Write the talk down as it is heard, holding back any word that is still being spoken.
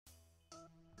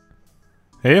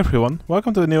Hey everyone,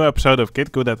 welcome to a new episode of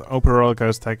Git Good at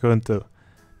OpenRCT2.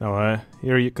 Now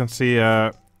here you can see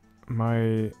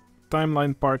my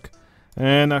timeline park,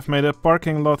 and I've made a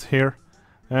parking lot here.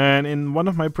 And in one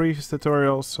of my previous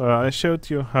tutorials I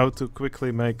showed you how to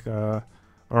quickly make or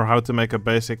how to make a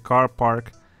basic car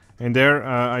park. And there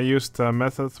I used a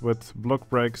method with block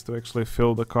breaks to actually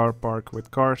fill the car park with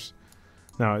cars.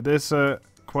 Now it is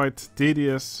quite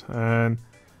tedious, and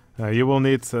you will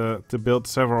need to build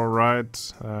several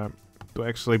rides to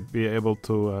actually be able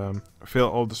to fill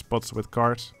all the spots with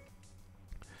cars.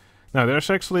 Now there's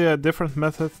actually a different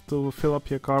method to fill up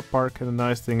your car park, and the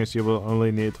nice thing is you will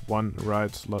only need one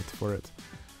ride slot for it.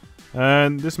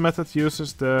 And this method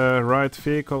uses the Ride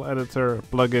Vehicle Editor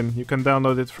plugin. You can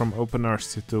download it from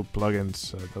OpenRCT2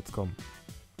 plugins.com.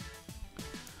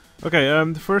 Okay,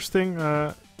 the first thing,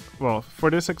 well, for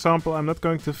this example I'm not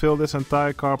going to fill this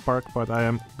entire car park, but I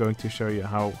am going to show you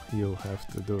how you have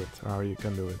to do it, how you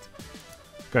can do it.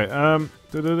 Okay,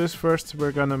 to do this first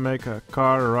we're gonna make a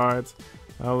car ride.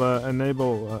 I'll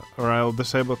enable or I'll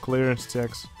disable clearance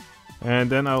checks, and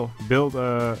then I'll build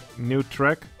a new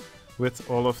track with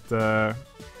all of the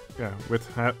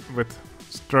with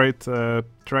straight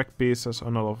track pieces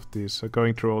on all of these,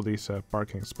 going through all these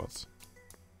parking spots.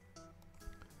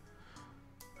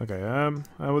 Okay,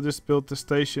 I will just build the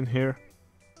station here.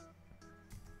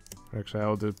 Actually,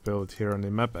 I'll just build it here on the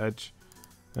map edge,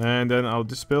 and then I'll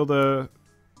just build a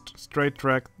straight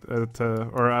track,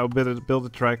 or I'll build a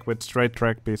track with straight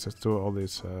track pieces to all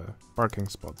these parking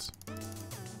spots.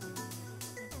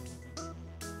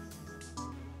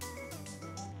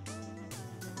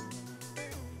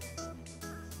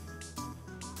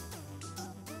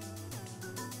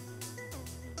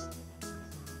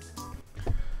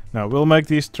 Now we'll make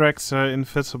these tracks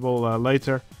invisible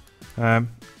later.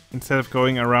 Instead of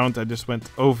going around, I just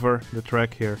went over the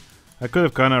track here. I could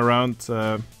have gone around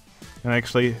and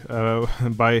actually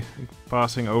by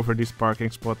passing over these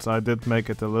parking spots I did make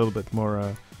it a little bit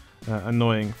more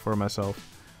annoying for myself.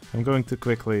 I'm going to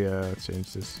quickly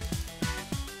change this.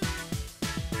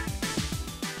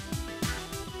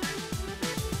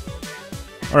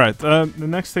 Alright, the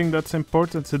next thing that's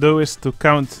important to do is to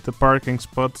count the parking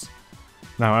spots.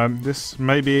 Now this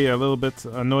may be a little bit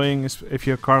annoying if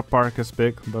your car park is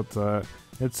big, but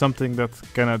it's something that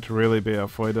cannot really be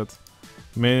avoided.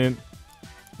 I mean,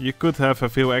 you could have a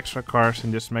few extra cars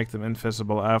and just make them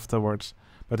invisible afterwards,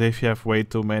 but if you have way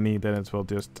too many then it will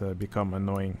just become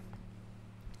annoying.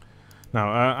 Now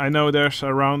I know there's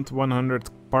around 100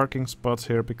 parking spots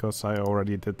here because I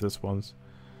already did this once.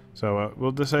 So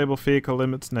we'll disable vehicle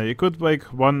limits. Now you could make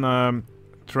one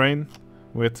train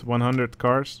with 100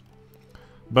 cars.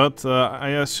 But I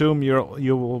assume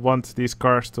you will want these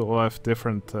cars to all have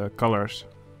different colors.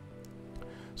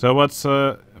 So what's,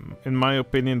 in my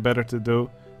opinion, better to do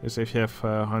is if you have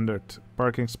 100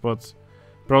 parking spots,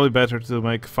 probably better to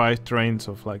make 5 trains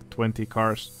of like 20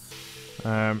 cars.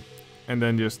 And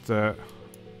then just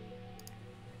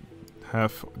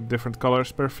have different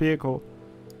colors per vehicle.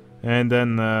 And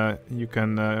then you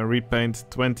can repaint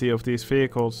 20 of these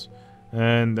vehicles,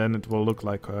 and then it will look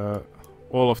like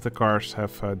all of the cars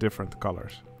have different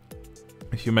colors.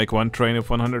 If you make one train of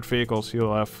 100 vehicles,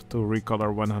 you'll have to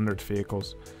recolor 100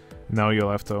 vehicles. Now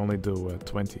you'll have to only do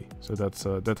 20, so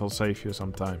that'll save you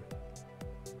some time.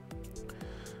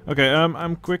 Okay,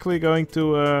 I'm quickly going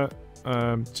to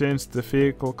change the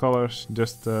vehicle colors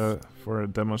just for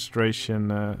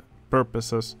demonstration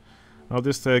purposes. I'll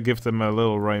just give them a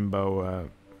little rainbow,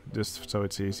 just so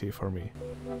it's easy for me.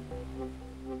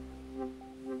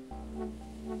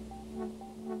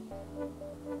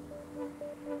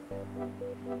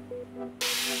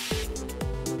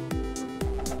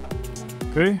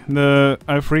 Okay,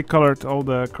 I've recolored all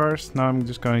the cars. Now I'm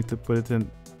just going to put it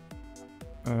in,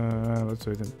 let's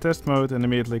do it in test mode and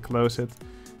immediately close it.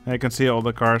 And you can see all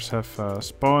the cars have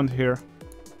spawned here.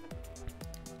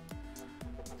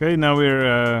 Okay, now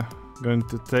we're going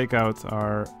to take out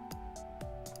our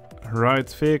Ride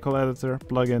Vehicle Editor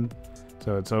plugin.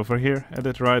 So it's over here,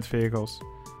 Edit Ride Vehicles.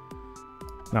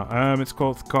 Now it's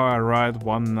called Car Ride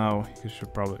 1 now. I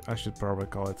should probably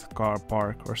call it Car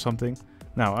Park or something.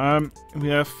 Now, we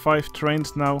have 5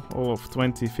 trains now, all of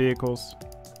 20 vehicles.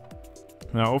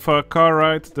 Now, of a car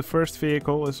ride, the first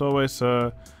vehicle is always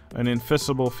an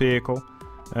invisible vehicle,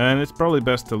 and it's probably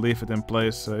best to leave it in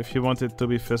place. If you want it to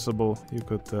be visible, you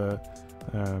could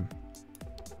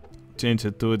change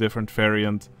it to a different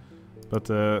variant, but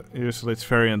usually it's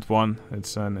variant 1,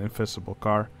 it's an invisible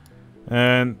car.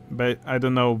 And I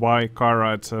don't know why car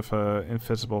rides have an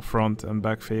invisible front and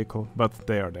back vehicle, but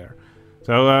they are there.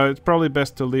 So it's probably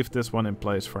best to leave this one in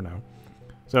place for now.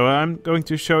 So I'm going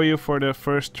to show you for the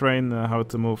first train how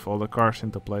to move all the cars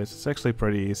into place. It's actually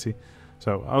pretty easy.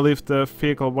 So I'll leave the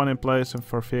vehicle 1 in place, and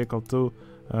for vehicle 2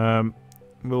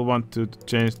 we'll want to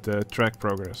change the track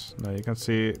progress. Now you can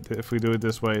see if we do it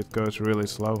this way it goes really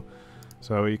slow.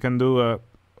 So you can do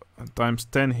times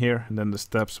 10 here, and then the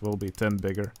steps will be 10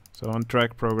 bigger. So on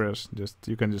track progress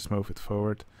you can just move it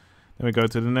forward. Then we go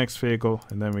to the next vehicle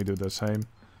and then we do the same.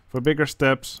 For bigger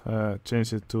steps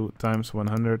change it to times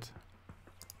 100.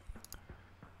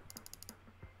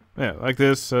 Yeah, like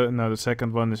this. Now the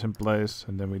second one is in place,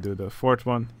 and then we do the fourth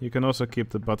one. You can also keep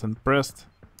the button pressed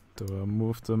to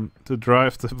move them, to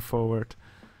drive them forward,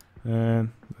 and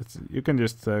you can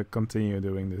just continue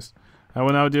doing this. I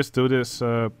will now just do this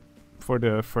for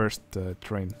the first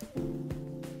train.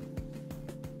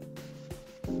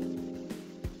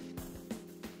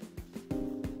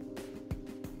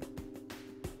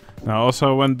 Now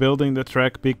also when building the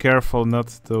track, be careful not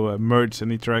to merge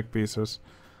any track pieces.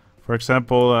 For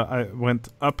example, I went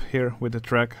up here with the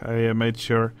track. I made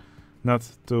sure not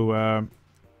to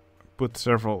put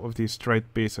several of these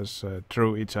straight pieces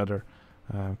through each other,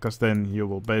 because then you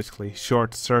will basically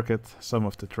short circuit some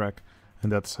of the track,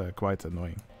 and that's quite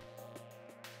annoying.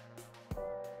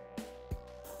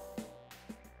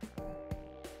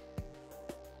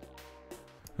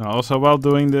 Now also while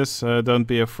doing this, don't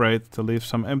be afraid to leave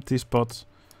some empty spots.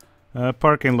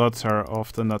 Parking lots are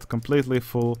often not completely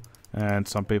full, and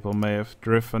some people may have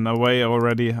driven away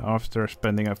already after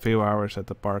spending a few hours at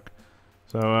the park.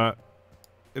 So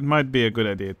it might be a good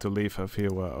idea to leave a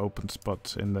few open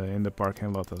spots in the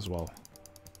parking lot as well.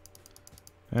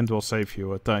 And will save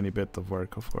you a tiny bit of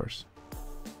work, of course.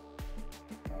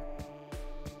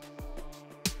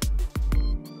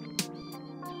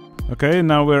 Okay,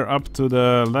 now we're up to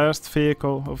the last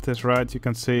vehicle of this ride. You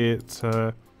can see it's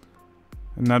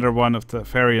another one of the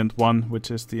variant 1,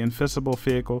 which is the invisible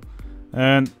vehicle.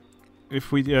 And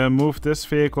if we move this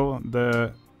vehicle,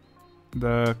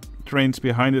 the trains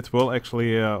behind it will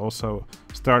actually also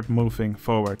start moving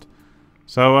forward.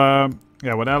 So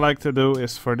yeah, what I like to do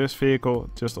is for this vehicle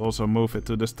just also move it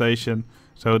to the station,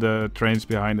 so the trains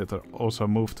behind it also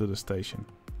move to the station.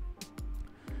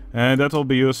 And that will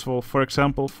be useful, for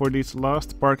example, for these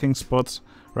last parking spots.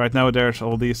 Right now there's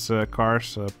all these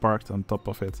cars parked on top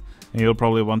of it, and you'll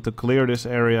probably want to clear this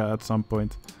area at some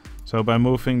point. So by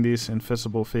moving these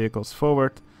invisible vehicles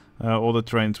forward, all the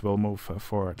trains will move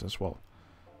forward as well.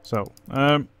 So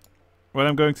what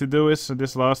I'm going to do is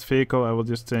this last vehicle, I will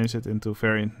just change it into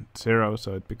variant 0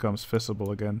 so it becomes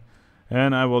visible again.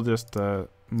 And I will just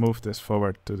move this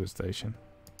forward to the station.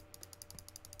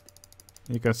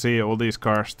 You can see all these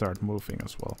cars start moving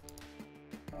as well.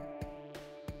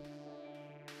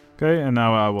 Okay, and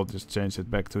now I will just change it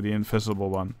back to the invisible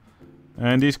one.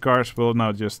 And these cars will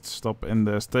now just stop in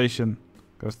the station,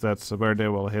 because that's where they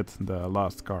will hit the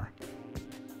last car.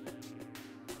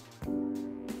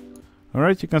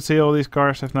 Alright, you can see all these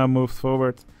cars have now moved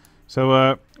forward.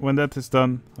 So when that is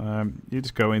done, you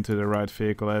just go into the right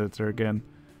vehicle editor again.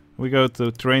 We go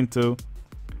to train 2,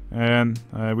 and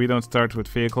we don't start with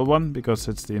vehicle 1 because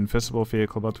it's the invisible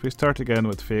vehicle, but we start again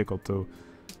with vehicle 2.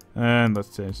 And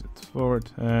let's change it forward,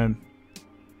 and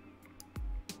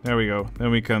there we go.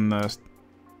 Then we can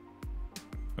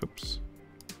oops.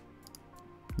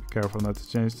 Be careful not to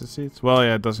change the seats. Well,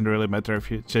 yeah, it doesn't really matter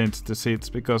if you change the seats,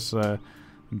 because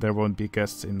there won't be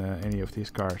guests in any of these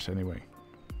cars anyway.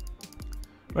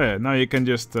 But yeah, now you can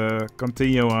just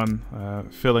continue on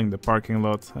filling the parking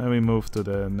lot, and we move to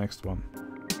the next one.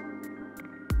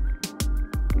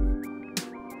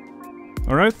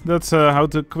 Alright, that's how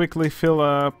to quickly fill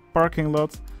a parking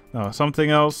lot. Now, something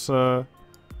else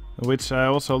which I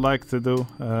also like to do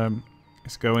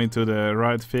is go into the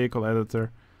right vehicle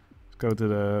editor, go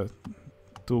to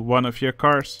one of your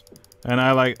cars, and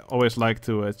I always like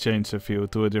to change a few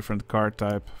to a different car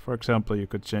type. For example, you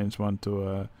could change one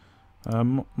to a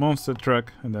monster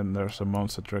truck, and then there's a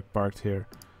monster truck parked here.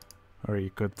 Or you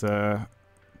could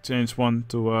change one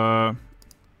to a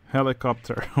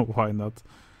helicopter. Why not?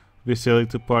 Be silly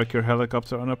to park your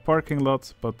helicopter on a parking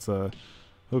lot, but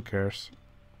who cares?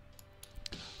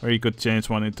 Or you could change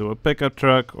one into a pickup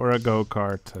truck or a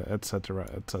go-kart, etc,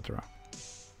 etc.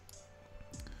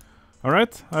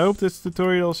 Alright, I hope this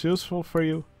tutorial is useful for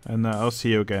you, and I'll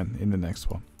see you again in the next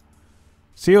one.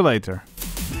 See you later!